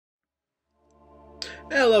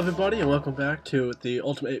Hello everybody and welcome back to the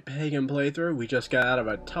Ultima VIII Pagan playthrough. We just got out of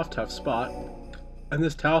a tough spot, and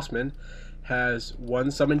this talisman has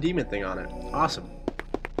one summon demon thing on it. Awesome.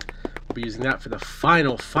 We'll be using that for the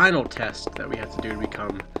final test that we have to do to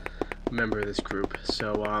become a member of this group.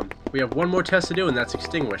 So we have one more test to do, and that's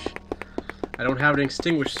extinguish. I don't have an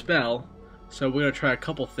extinguish spell, so we're going to try a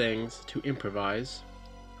couple things to improvise.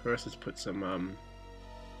 First, let's put some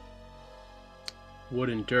wood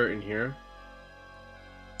and dirt in here.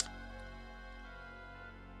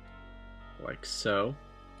 Like so.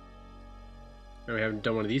 And we haven't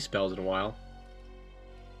done one of these spells in a while.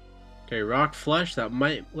 Okay, rock flesh, that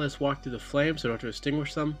might let us walk through the flames so we don't have to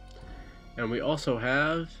extinguish them. And we also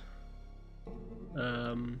have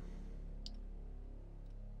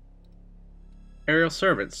aerial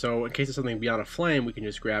servants, so in case of something beyond a flame we can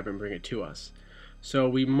just grab it and bring it to us. So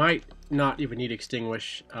we might not even need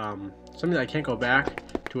extinguish. Something that I can't go back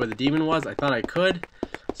to where the demon was. I thought I could.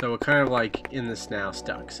 So we're kind of like in this now,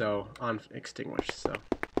 stuck. So on extinguish. So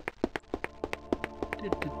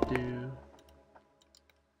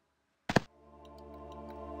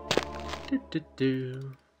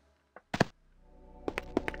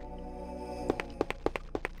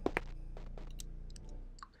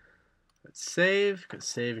Let's save, because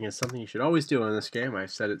saving is something you should always do in this game. I've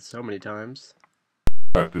said it so many times.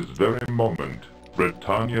 At this very moment,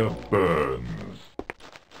 Britannia burns.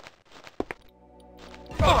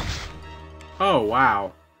 Oh,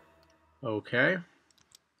 wow. Okay.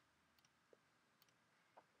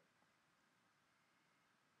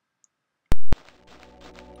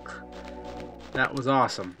 That was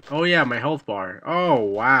awesome. Oh yeah, my health bar. Oh,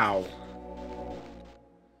 wow.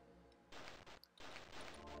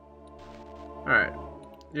 Alright,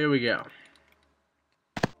 here we go.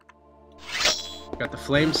 Got the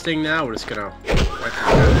flame sting now. We're just gonna wipe this out.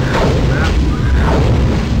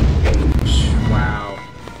 Wow.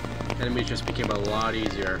 Enemies just became a lot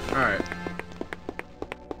easier. Alright.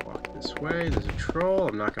 Walk this way. There's a troll.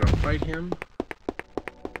 I'm not gonna fight him.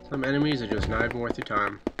 Some enemies are just not even worth your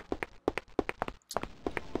time.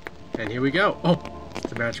 And here we go. Oh!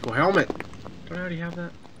 It's a magical helmet. Do I already have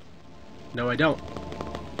that? No, I don't.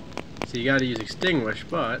 So you gotta use extinguish,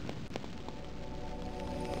 but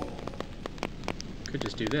could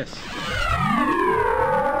just do this. See,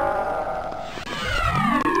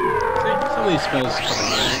 some of these spells come in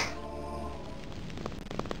handy.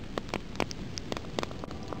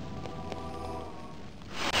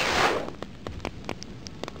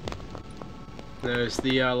 There's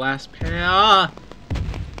the last pair.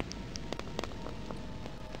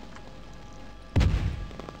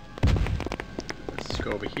 Let's just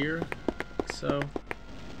go over here, like so.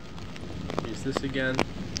 Use this again.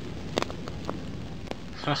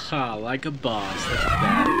 Haha, like a boss. Look at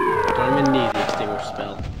that. Don't even need the extinguish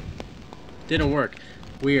spell. Didn't work.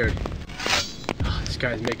 Weird. Oh, this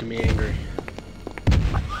guy's making me angry.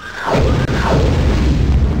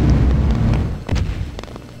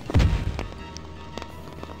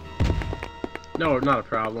 No, not a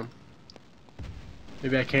problem.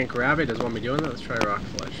 Maybe I can't grab it. Doesn't want me doing that. Let's try rock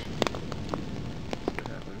flesh. See what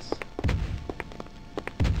happens.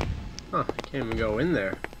 Huh, I can't even go in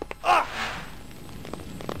there.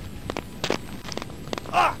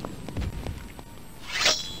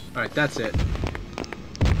 Alright, that's it.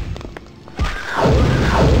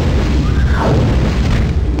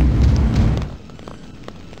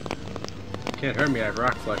 Can't hurt me, I have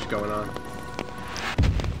rock flesh going on.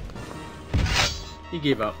 He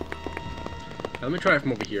gave up. Now, let me try it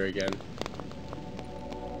from over here again.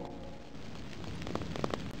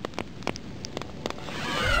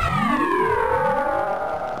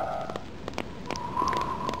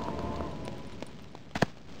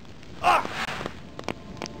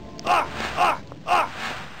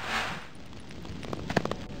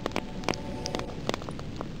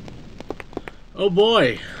 Oh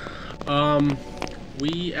boy,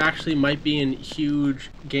 we actually might be in huge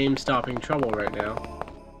game-stopping trouble right now.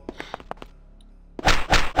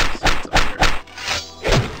 Let's see what's up here.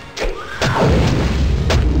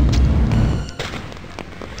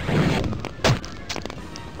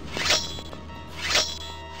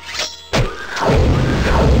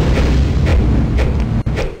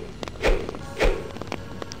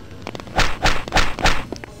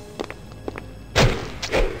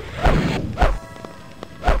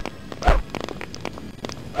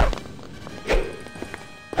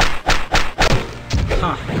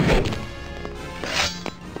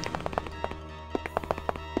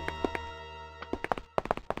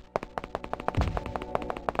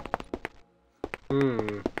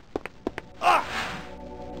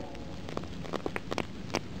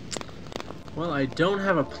 I don't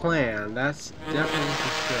have a plan. That's definitely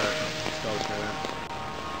for sure. Let's go try that.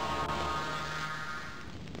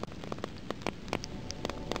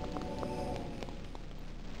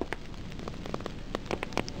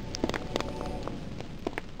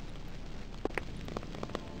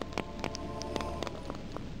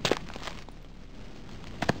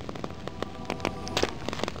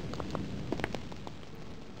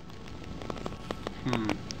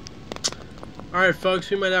 Alright folks,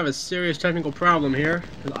 we might have a serious technical problem here,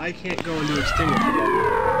 because I can't go into extinguisher mode.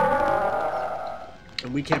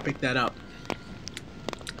 And we can't pick that up.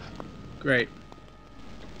 Great.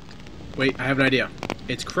 Wait, I have an idea.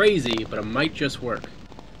 It's crazy, but it might just work.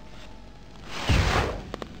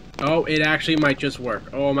 Oh, it actually might just work.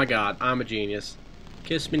 Oh my god, I'm a genius.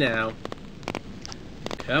 Kiss me now.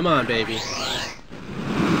 Come on, baby.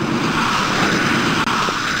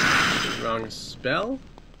 Wrong spell?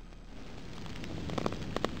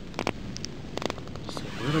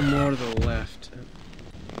 A little more to the left.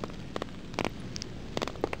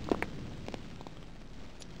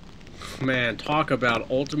 Man, talk about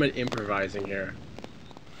ultimate improvising here.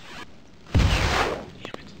 Damn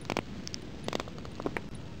it.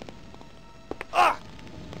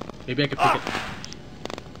 Maybe I could pick it.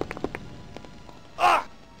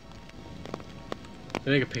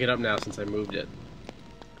 Maybe I could pick it up now since I moved it.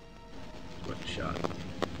 What a shot.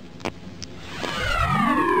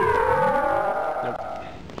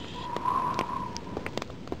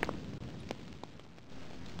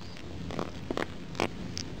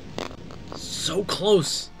 So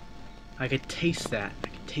close! I could taste that. I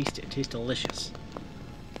could taste it. It tastes delicious.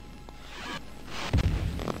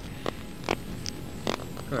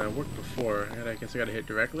 Huh, it worked before. I guess I gotta hit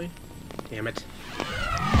directly? Damn it.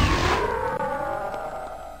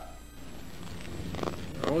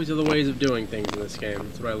 Always other ways of doing things in this game.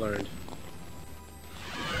 That's what I learned.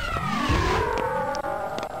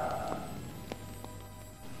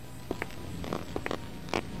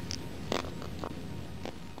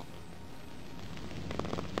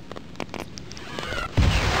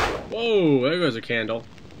 Whoa, there goes a candle.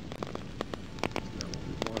 Not what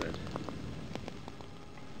we wanted.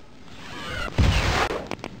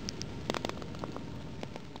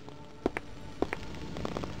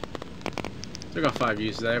 Still got 5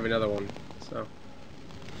 uses. I have another one, so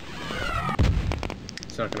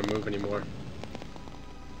it's not gonna move anymore.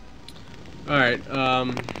 Alright, I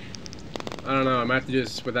don't know. I might have to do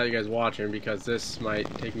this without you guys watching because this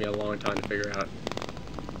might take me a long time to figure out.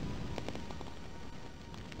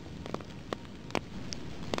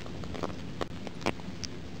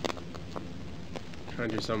 Trying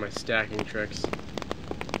to do some of my stacking tricks.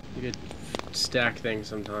 You could stack things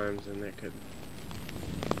sometimes and it could...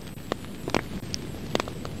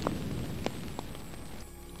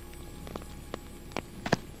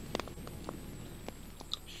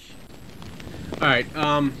 Alright,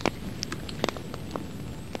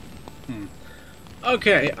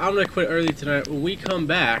 okay, I'm gonna quit early tonight. When we come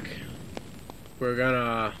back, we're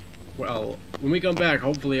gonna... Well, when we come back,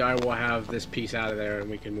 hopefully I will have this piece out of there and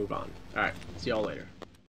we can move on. Alright, see y'all later.